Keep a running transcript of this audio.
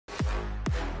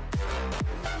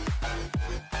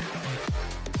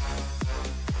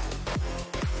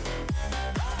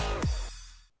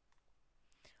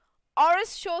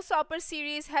AORUS Showstopper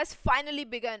series has finally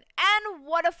begun, and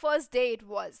what a first day it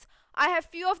was. I have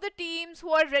few of the teams who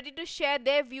are ready to share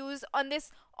their views on this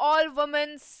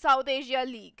all-women's South Asia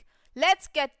League. Let's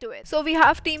get to it. So we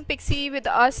have Team Pixie with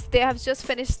us. They have just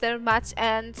finished their match,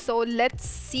 and so let's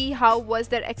see how was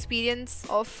their experience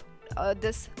of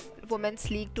this women's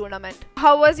league tournament.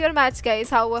 How was your match, guys?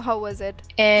 How was it?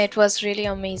 It was really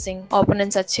amazing.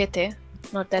 Opponents अच्छे थे.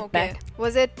 Not that bad.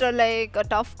 Was it like a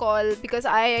tough call? Because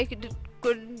I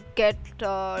couldn't get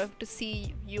to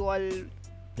see you all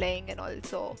playing and all.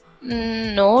 So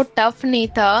No, tough नहीं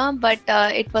था, but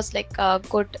it was like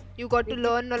good. you got to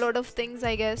learn a lot of things,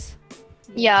 I guess.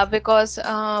 Yeah, because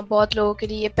बहुत लोगों के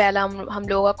लिए ये पहला हम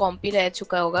लोगों का कॉम्पी रह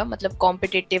चुका होगा, मतलब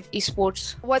competitive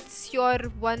esports. What's your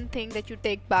one thing that you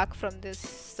take back from this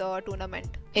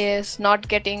tournament? Is not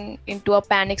getting into a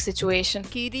panic situation.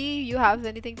 Kiri, you have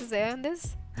anything to say on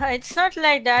this? It's not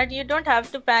like that. You don't have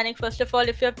to panic first of all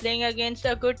if you're playing against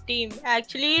a good team.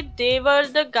 Actually, they were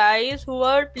the guys who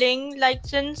were playing like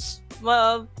since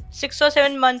 6 or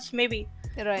 7 months maybe.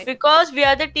 Right. Because we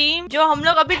are the team जो हम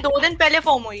लोग अभी 2 दिन पहले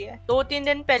form हुई है, 2-3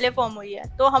 दिन पहले फॉर्म हुई है,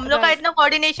 तो हम लोग का इतना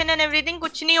कोऑर्डिनेशन एंड एवरीथिंग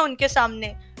कुछ नहीं है उनके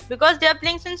सामने. Because they are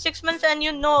playing since 6 months and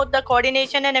you know the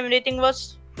coordination and everything was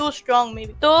too strong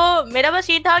maybe. तो मेरा बस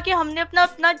ये था कि हमने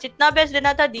अपना जितना बेस्ट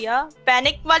देना था दिया.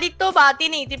 पैनिक वाली तो बात ही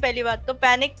नहीं थी. पहली बात तो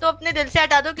पैनिक तो अपने दिल से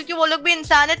हटा दो, क्योंकि वो लोग भी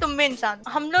इंसान है, तुम भी इंसान.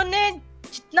 हम लोग ने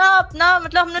जितना अपना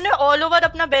मतलब हम लोगों ने ऑल ओवर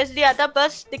अपना बेस्ट दिया था.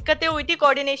 बस दिक्कतें हुई थी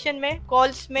कोऑर्डिनेशन में,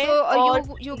 कॉल्स में.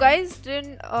 So you guys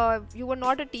didn't you were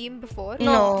not a team before?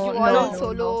 No, you all no,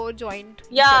 solo joined.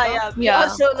 Yeah,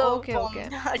 solo. Okay.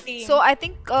 A team. So I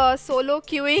think solo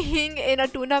queuing in a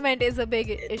tournament is a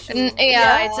big issue. It's a big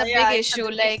it's a issue.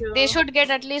 big Like issue. they should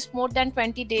get at least more than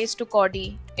 20 days to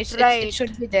coordinate. It Right.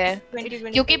 should be there.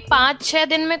 2020. क्योंकि 5-6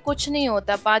 दिन में कुछ नहीं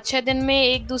होता. 5-6 दिन में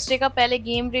एक दूसरे का पहले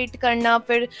गेम रीड करना,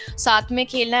 फिर साथ में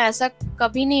खेलना, ऐसा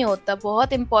कभी नहीं होता.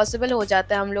 बहुत इम्पॉसिबल हो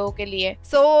जाता है हम लोगों के लिए.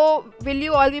 So will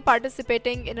you all be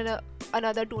participating in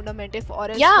another tournament if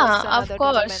AORUS Yeah, hosts another of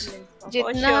course. tournament?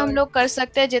 जितना sure. हम लोग कर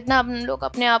सकते हैं, जितना हम लोग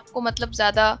अपने आप को मतलब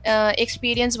ज्यादा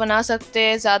एक्सपीरियंस बना सकते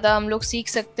हैं, ज्यादा हम लोग सीख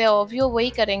सकते हैं, वो वही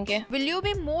करेंगे. Will you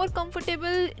be more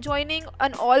comfortable joining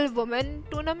an all-women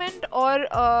tournament or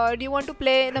do you want to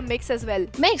play in a mix as well?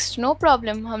 Mixed, no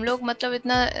problem. हम लोग मतलब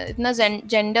इतना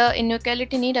जेंडर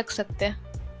इनइक्वालिटी नहीं रख सकते.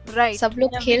 Right. सब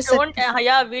लोग खेल सकते.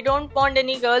 We don't want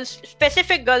any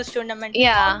specific girls tournament.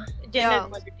 Yeah. Gender Yeah.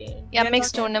 equality. Yeah,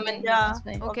 mixed tournament. Yeah. That's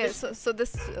fine. Okay, so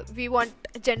this we want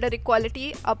gender equality.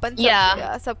 Upon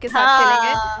Yeah. सबके साथ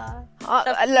खेलेंगे.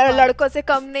 लड़कों से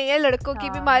कम नहीं है. लड़कों की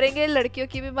भी हाँ. मारेंगे, लड़कियों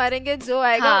की भी मारेंगे. जो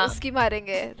आएगा हाँ. उसकी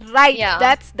मारेंगे. Right.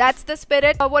 Yeah. That's the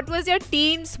spirit. What was your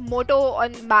team's motto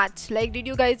on match? Like, did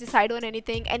you guys decide on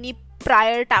anything? Any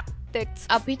prior tactics?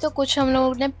 अभी तो कुछ हम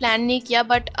लोगों ने प्लान नहीं किया,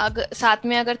 बट अगर साथ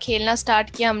में अगर खेलना स्टार्ट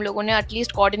किया हम लोगों ने,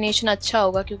 एटलीस्ट कोऑर्डिनेशन अच्छा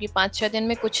होगा, क्योंकि 5-6 दिन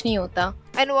में कुछ नहीं होता.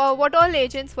 And what all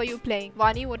agents were you playing?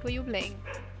 Vani, what were you playing?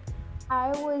 I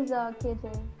was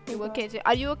KJ. You were KJ.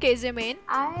 Are you a KJ main?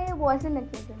 I wasn't a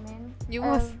KJ man. You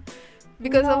was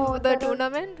because no, of the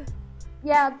tournament?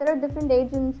 Yeah, there are different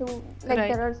agents who like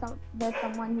Right. there's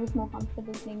someone who's more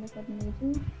comfortable playing a certain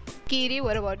agent. Kiri,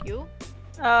 what about you?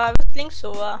 I was playing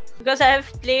Sova because I have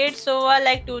played Sova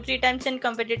like 2-3 times in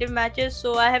competitive matches,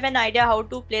 so I have an idea how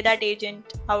to play that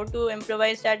agent, how to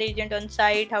improvise that agent on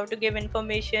site, how to give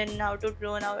information, how to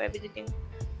drone, how everything.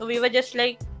 So we were just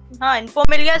like, हाँ info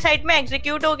मिल गया, site में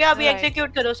execute हो गया, अभी Right.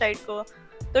 execute करो site को.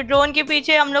 तो drone के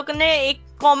पीछे हम लोग ने एक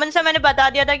कॉमन सा मैंने बता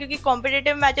दिया था, क्योंकि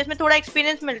कॉम्पिटिटिव मैचेस में थोड़ा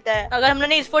एक्सपीरियंस मिलता है. अगर हम लोग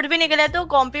ने स्पोर्ट्स भी निकला है तो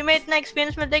कॉम्पी में इतना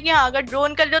एक्सपीरियंस मिलता है कि हाँ अगर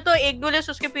ड्रोन कर लो तो एक दुलिस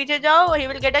उसके पीछे जाओ, he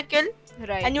will get a kill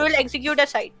Right. and you will execute a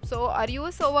site. So, are you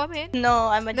a Sova main? No,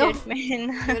 I'm a No. jet man.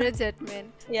 You're a jet main.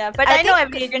 Yeah, but I know think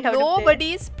every agent how to play. nobody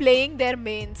is playing their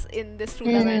mains in this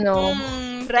tournament. No.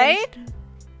 Right?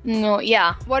 No,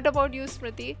 yeah. What about you,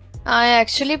 Smriti? I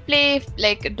actually play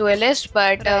like duelist,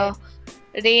 but Right.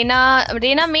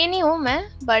 Reina main ही हूँ मैं,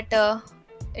 but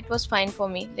it was fine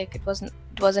for me. Like it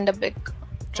wasn't a big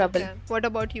trouble. Okay. What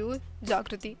about you,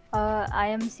 Jagrati? I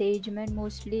am Sage man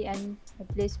mostly and I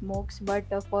play smokes,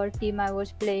 but for team I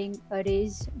was playing a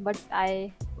raise, but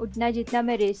I उतना जितना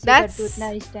मैं race से करती उतना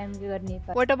इस time कर नहीं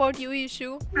पाती. What about you, Ishu?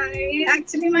 Hi,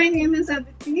 actually my name is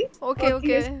Aditi. Okay.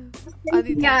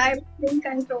 Aditi. Yeah, I'm playing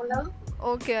controller.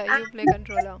 Okay, you play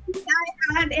controller.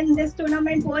 I had in this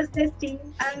tournament was this team,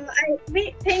 and we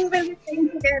think we'll be playing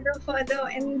together further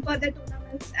in further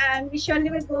tournaments, and we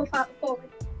surely will go forward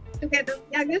together.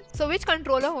 Yeah, good. So, which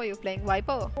controller were you playing?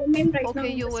 Viper? Omen right now. Okay,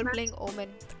 in you this were match. playing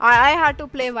Omen. I had to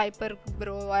play Viper,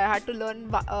 bro. I had to learn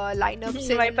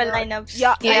lineups. Viper lineups.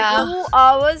 Yeah. Yeah. 2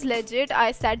 hours legit.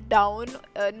 I sat down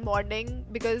in morning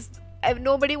because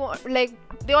nobody like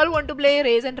they all want to play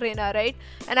Raze and Reyna, right?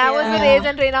 And I was the Yeah. Raze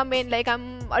and Reyna main. Like I'm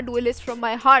a duelist from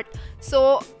my heart, so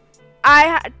I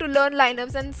had to learn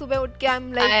lineups. And सुबह उठ के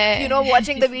I'm like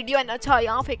watching the video and अच्छा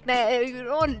यहाँ फेंकना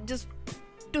है, just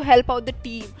to help out the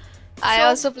team. I So-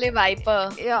 also play Viper.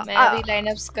 Yeah, मैं भी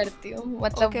lineups करती हूँ,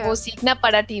 मतलब Okay. वो सीखना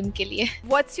पड़ा टीम के लिए.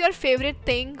 What's your favorite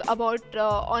thing about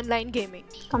online gaming?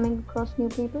 Coming across new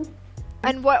people.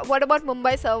 And what about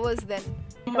Mumbai servers then?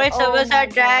 Mumbai Oh servers my are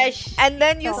trash. And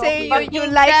then you Oh, say you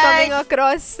fucking like trash. coming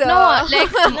across. No,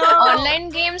 like No. online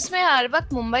games में हर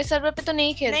वक्त Mumbai server पे तो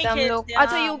नहीं खेलते हम लोग. खेलते,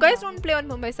 अच्छा, you guys don't play on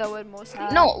Mumbai server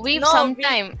mostly. No, we No,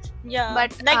 sometime, Yeah.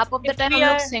 but Like, half of the if time we हम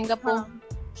लोग are- सिंगापुर. हाँ.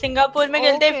 सिंगापुर में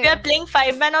खेलते हैं. If we Okay. are playing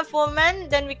 5-man or 4-man,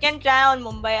 then we can try on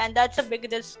Mumbai, and that's a big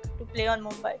risk to play on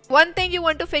Mumbai. One thing you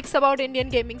want to fix about Indian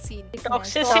gaming scene,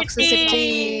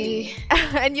 Toxicity.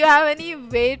 and you have any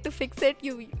way to fix it?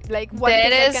 You like one There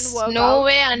thing that is can work no out?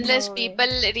 way unless No way.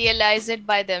 people realize it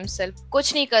by themselves.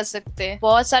 कुछ नहीं कर सकते.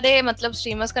 बहुत सारे मतलब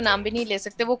streamers का नाम भी नहीं ले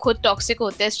सकते. वो खुद toxic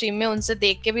होते हैं stream में. उनसे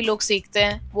देख के भी लोग सीखते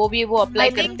हैं. वो apply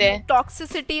I think करते हैं.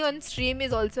 toxicity on stream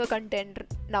is also a content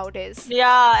nowadays.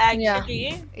 Yeah,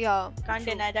 actually, Yeah. can't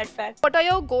deny that fact. What are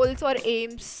your goals or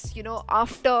aims,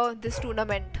 after this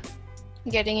tournament?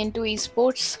 Getting into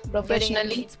esports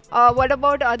professionally. What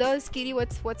about others, Kiri?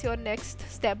 What's your next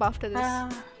step after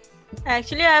this?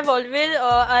 Actually, I've always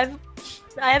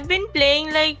I've been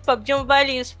playing like PUBG Mobile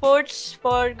esports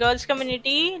for girls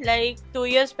community like 2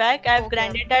 years back. I've Okay.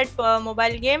 grinded that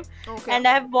mobile game, Okay. and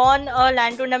I have won a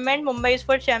LAN tournament, Mumbai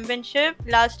Esports Championship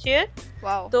last year.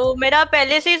 Wow. तो मेरा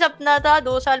पहले से ही सपना था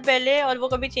 2 साल पहले, और वो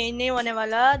कभी चेंज नहीं होने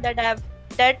वाला.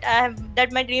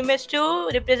 That my dream is to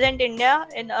represent India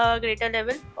in a greater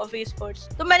level of esports.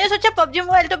 तो मैंने सोचा PUBG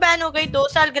Mobile तो बैन हो गई, 2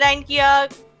 साल ग्राइंड किया,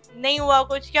 नहीं हुआ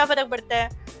कुछ, क्या फर्क पड़ता है.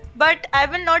 But I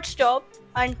will not stop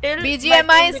until my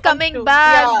BGMI dream is becomes coming true.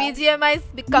 back. Yeah. BGMI is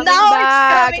coming Now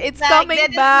back. It's coming There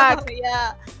is back. no-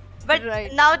 yeah. But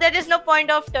Right. now there is no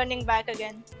point of turning back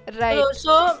again. Right.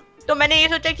 तो मैंने ये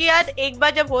सोचा कि यार एक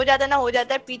बार जब हो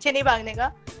जाता है, पीछे नहीं भागने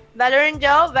का. Valorant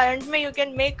जाओ, Valorant में you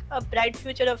can make a bright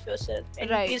future of yourself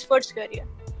in Right. esports career.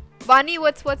 Vani,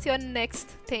 what's your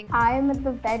next thing? I'm at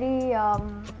the very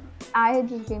I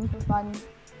just game for fun,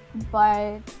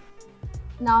 but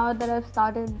now that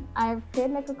I've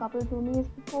played like a couple tourneys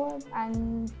before,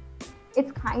 and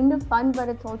it's kind of fun, but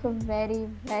it's also very,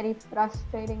 very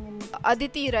frustrating. And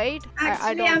Aditi, right?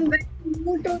 Actually, I'm very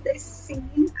new to this scene.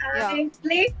 Yeah. I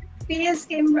played PS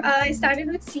game. I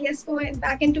started with CS:GO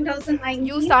back in 2019.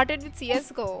 You started with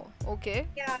CS:GO. Okay.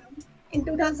 Yeah, in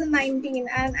 2019,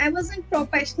 and I wasn't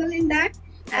professional in that.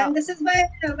 Yeah. And this is my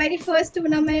very first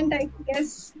tournament, I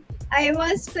guess. I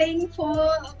was playing for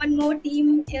one more team.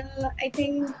 I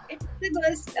think it's the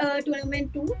girls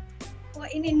tournament too,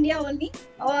 in India only.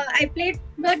 I played,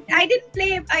 but I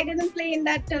didn't play in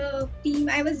that team.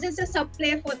 I was just a sub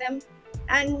player for them,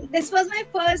 and this was my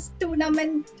first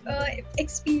tournament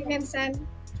experience. And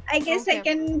I guess I Okay.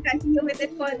 can continue with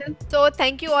it further. So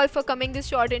thank you all for coming this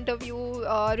short interview.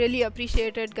 Really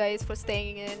appreciate it, guys, for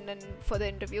staying in and for the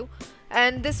interview.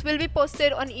 And this will be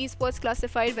posted on Esports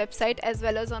Classified website as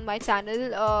well as on my channel.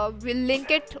 We'll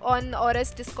link it on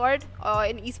AORUS Discord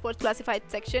in Esports Classified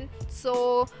section. So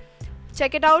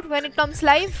check it out when it comes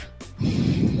live.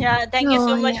 Yeah, thank you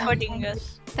so Oh, much yeah. for taking us.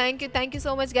 Thank you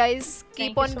so much, guys. Keep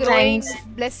Thank you on so growing.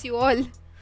 much. Bless you all.